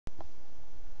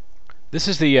This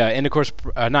is the end of course,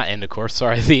 not end of course,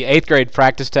 sorry, the 8th grade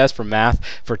practice test for math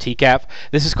for TCAP.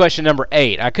 This is question number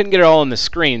 8. I couldn't get it all on the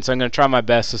screen, so I'm going to try my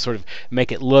best to sort of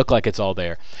make it look like it's all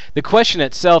there. The question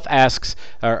itself asks,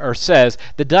 or says,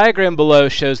 the diagram below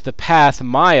shows the path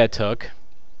Maya took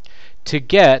to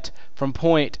get from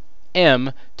point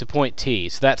M to point T.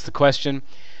 So that's the question.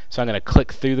 So I'm going to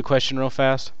click through the question real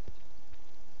fast.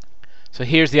 So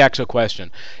here's the actual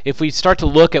question. If we start to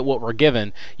look at what we're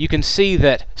given, you can see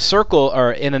that circle,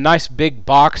 or in a nice big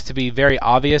box to be very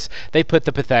obvious, they put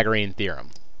the Pythagorean theorem.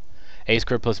 A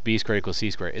squared plus b squared equals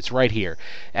c squared. It's right here.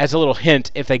 As a little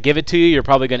hint, if they give it to you, you're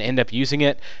probably going to end up using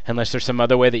it, unless there's some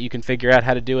other way that you can figure out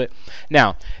how to do it.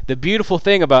 Now, the beautiful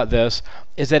thing about this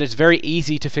is that it's very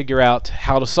easy to figure out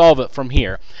how to solve it from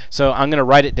here. So I'm going to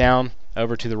write it down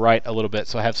over to the right a little bit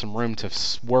so I have some room to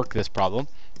work this problem.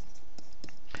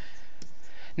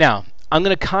 Now, I'm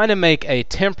going to kind of make a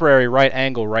temporary right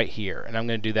angle right here, and I'm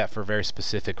going to do that for a very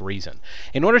specific reason.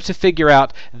 In order to figure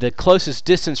out the closest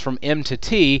distance from M to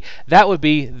T, that would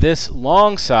be this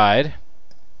long side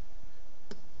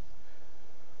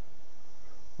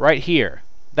right here.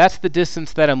 That's the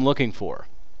distance that I'm looking for.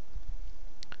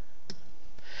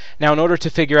 Now, in order to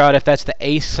figure out if that's the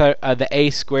A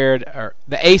squared, or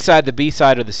the A side, the B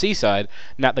side, or the C side,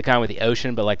 not the kind with the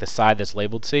ocean, but like the side that's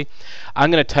labeled C, I'm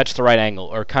going to touch the right angle,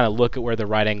 or kind of look at where the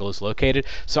right angle is located.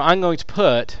 So I'm going to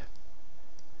put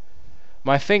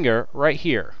my finger right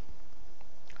here.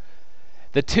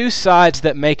 The two sides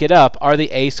that make it up are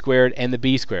the A squared and the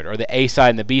B squared, or the A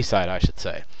side and the B side, I should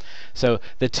say. So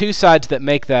the two sides that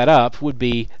make that up would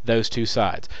be those two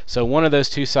sides. So one of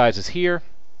those two sides is here,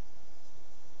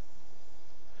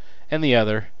 and the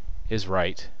other is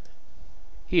right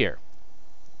here.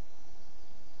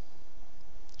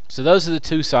 So those are the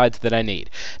two sides that I need.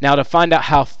 Now, to find out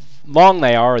how long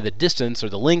they are, or the distance or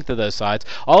the length of those sides,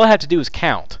 all I have to do is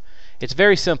count. It's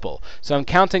very simple. So I'm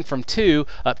counting from 2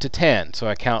 up to 10. So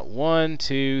I count 1,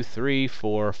 2, 3,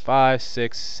 4, 5,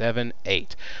 6, 7,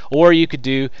 8. Or you could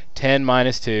do 10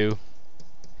 minus 2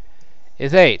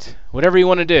 is 8. Whatever you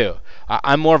want to do.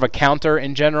 I'm more of a counter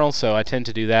in general, so I tend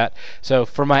to do that. So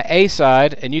for my A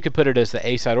side, and you could put it as the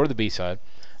A side or the B side,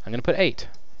 I'm going to put 8.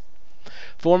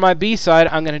 For my B side,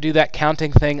 I'm going to do that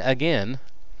counting thing again.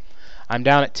 I'm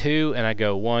down at 2, and I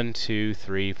go 1, 2,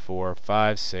 3, 4,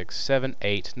 5, 6, 7,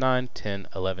 8, 9, 10,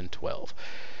 11, 12.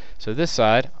 So this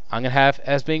side, I'm going to have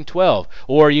as being 12.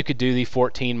 Or you could do the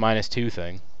 14 minus 2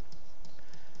 thing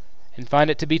and find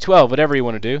it to be 12. Whatever you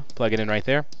want to do, plug it in right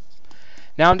there.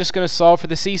 Now I'm just going to solve for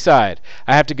the C side.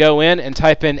 I have to go in and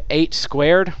type in 8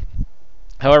 squared.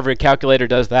 However, a calculator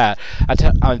does that.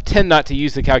 I tend not to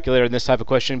use the calculator in this type of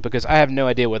question because I have no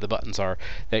idea what the buttons are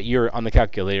that you're on the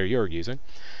calculator you're using.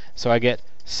 So I get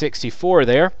 64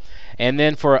 there. And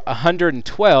then for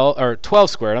 112, or 12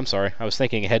 squared, I'm sorry, I was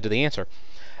thinking ahead to the answer.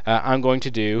 I'm going to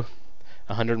do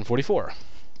 144.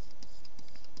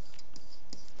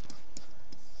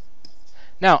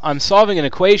 Now, I'm solving an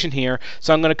equation here,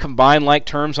 so I'm going to combine like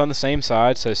terms on the same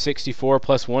side. So 64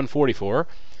 plus 144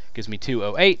 gives me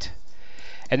 208.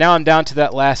 And now I'm down to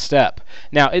that last step.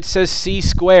 Now, it says c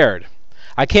squared.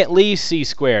 I can't leave c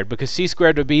squared because c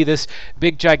squared would be this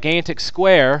big gigantic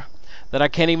square that I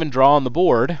can't even draw on the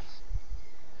board.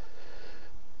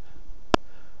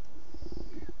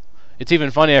 It's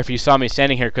even funnier if you saw me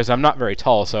standing here because I'm not very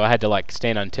tall, so I had to like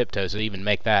stand on tiptoes to even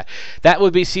make that. That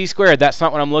would be c squared. That's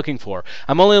not what I'm looking for.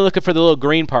 I'm only looking for the little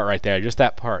green part right there, just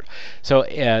that part. So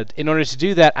in order to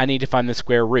do that, I need to find the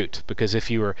square root, because if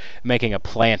you were making a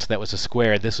plant that was a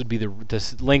square, this would be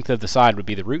the length of the side would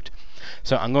be the root.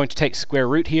 So I'm going to take square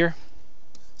root here.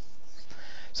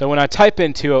 So when I type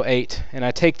in 208 and I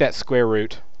take that square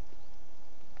root,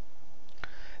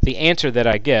 the answer that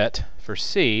I get for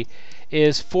C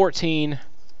is 14.4.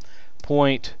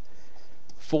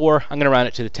 I'm going to round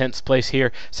it to the tenths place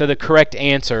here. So the correct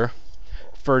answer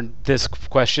for this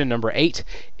question, number 8,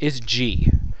 is G.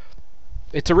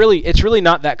 It's really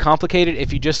not that complicated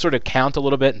if you just sort of count a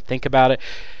little bit and think about it.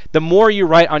 The more you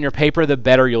write on your paper, the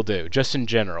better you'll do, just in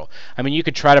general. I mean, you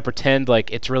could try to pretend like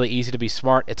it's really easy to be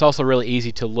smart. It's also really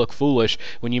easy to look foolish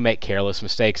when you make careless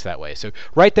mistakes that way. So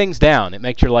write things down. It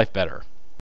makes your life better.